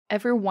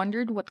Ever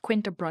wondered what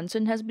Quinta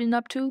Brunson has been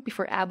up to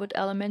before Abbott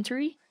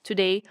Elementary?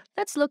 Today,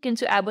 let's look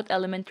into Abbott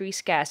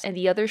Elementary's cast and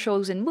the other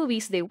shows and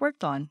movies they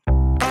worked on.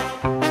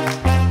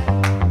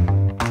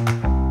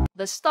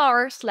 The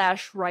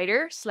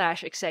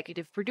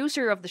star/writer/executive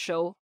producer of the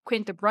show,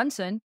 Quinta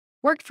Brunson,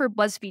 worked for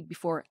BuzzFeed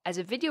before as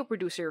a video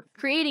producer,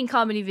 creating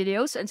comedy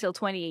videos until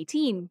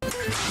 2018.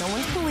 No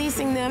one's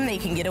policing them, they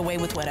can get away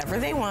with whatever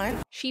they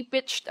want. She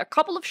pitched a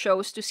couple of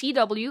shows to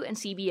CW and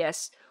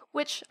CBS,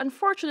 which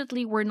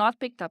unfortunately were not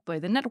picked up by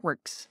the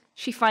networks.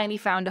 She finally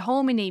found a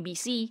home in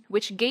ABC,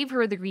 which gave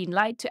her the green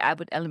light to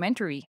Abbott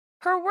Elementary.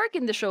 Her work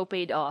in the show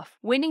paid off,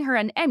 winning her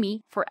an Emmy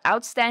for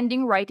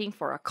outstanding writing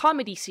for a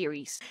comedy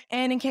series.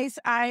 And in case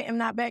I am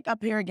not back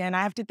up here again,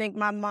 I have to thank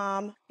my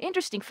mom.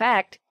 Interesting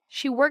fact,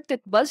 she worked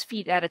at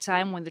BuzzFeed at a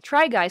time when the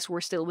Try Guys were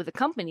still with the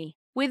company.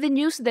 With the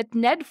news that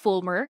Ned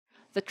Fulmer,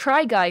 the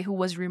Try Guy who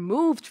was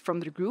removed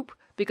from the group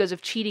because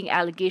of cheating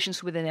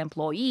allegations with an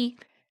employee,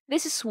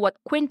 this is what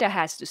Quinta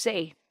has to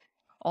say.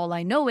 All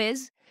I know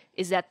is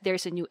that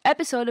there's a new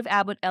episode of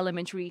Abbott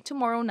Elementary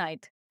tomorrow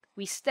night.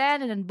 We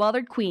stand an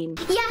unbothered queen.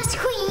 Yes,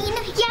 queen!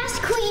 Yes,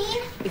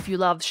 queen! If you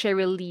loved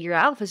Cheryl Lee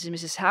Ralph as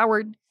Mrs.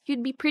 Howard,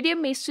 you'd be pretty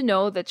amazed to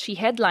know that she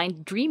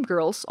headlined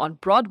Dreamgirls on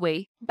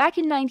Broadway back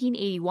in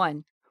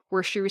 1981,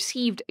 where she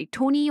received a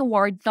Tony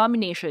Award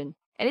nomination,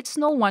 and it's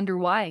no wonder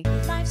why.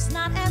 Life's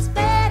not as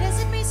bad as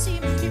it may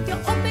seem if you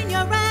open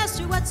your eyes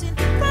to what's in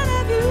front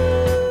of you.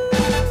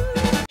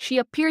 She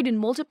appeared in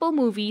multiple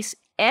movies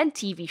and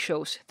TV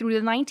shows through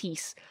the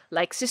 90s,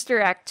 like Sister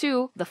Act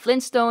 2, The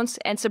Flintstones,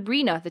 and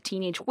Sabrina the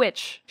Teenage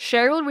Witch.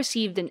 Cheryl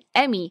received an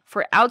Emmy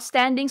for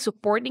Outstanding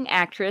Supporting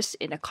Actress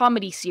in a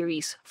Comedy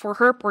Series for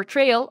her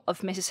portrayal of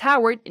Mrs.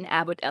 Howard in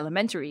Abbott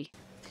Elementary.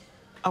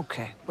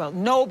 Okay, well,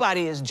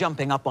 nobody is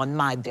jumping up on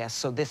my desk,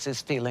 so this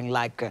is feeling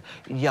like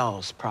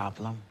y'all's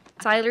problem.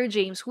 Tyler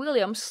James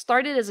Williams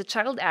started as a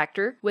child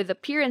actor with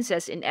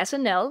appearances in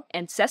SNL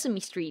and Sesame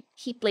Street.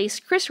 He plays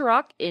Chris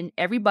Rock in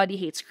Everybody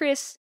Hates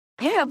Chris.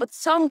 Yeah, but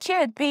some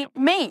kid beat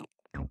me.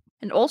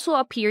 And also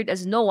appeared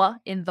as Noah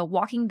in The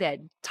Walking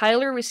Dead.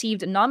 Tyler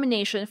received a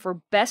nomination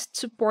for Best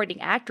Supporting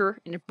Actor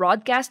in a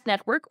Broadcast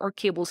Network or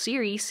Cable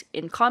Series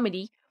in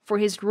Comedy for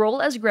his role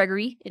as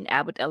Gregory in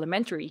Abbott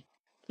Elementary.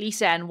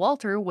 Lisa Ann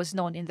Walter was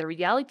known in the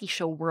reality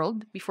show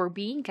world before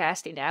being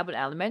cast in Abbott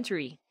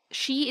Elementary.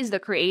 She is the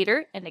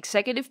creator and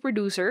executive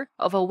producer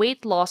of a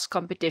weight loss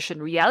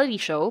competition reality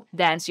show,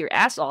 Dance Your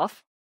Ass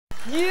Off.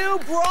 You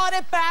brought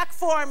it back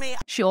for me!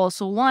 She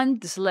also won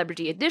the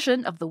celebrity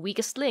edition of The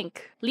Weakest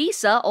Link.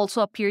 Lisa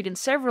also appeared in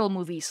several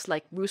movies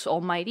like Bruce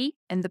Almighty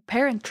and The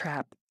Parent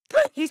Trap.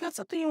 You got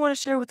something you want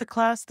to share with the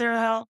class there,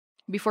 Hal?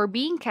 Before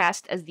being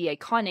cast as the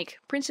iconic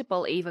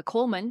Principal Ava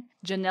Coleman,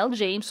 Janelle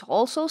James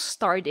also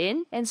starred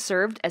in and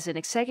served as an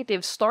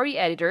executive story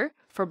editor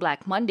for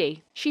Black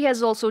Monday. She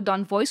has also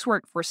done voice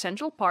work for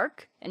Central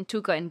Park and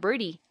Tuca and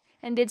Birdie,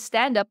 and did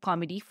stand-up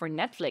comedy for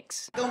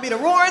Netflix. Gonna be the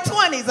roaring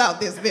 20s out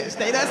this bitch.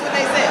 That's what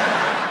they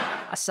said.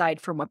 Aside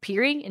from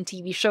appearing in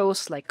TV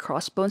shows like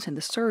Crossbones and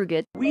The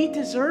Surrogate, we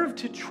deserve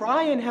to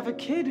try and have a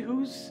kid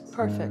who's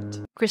perfect.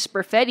 Chris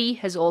Perfetti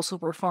has also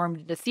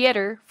performed in the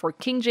theater for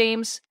King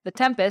James, The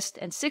Tempest,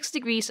 and 6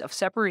 Degrees of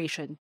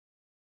Separation.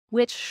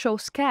 Which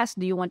show's cast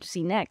do you want to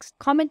see next?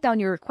 Comment down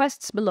your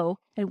requests below,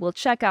 and we'll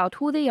check out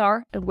who they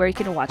are and where you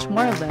can watch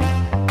more of them.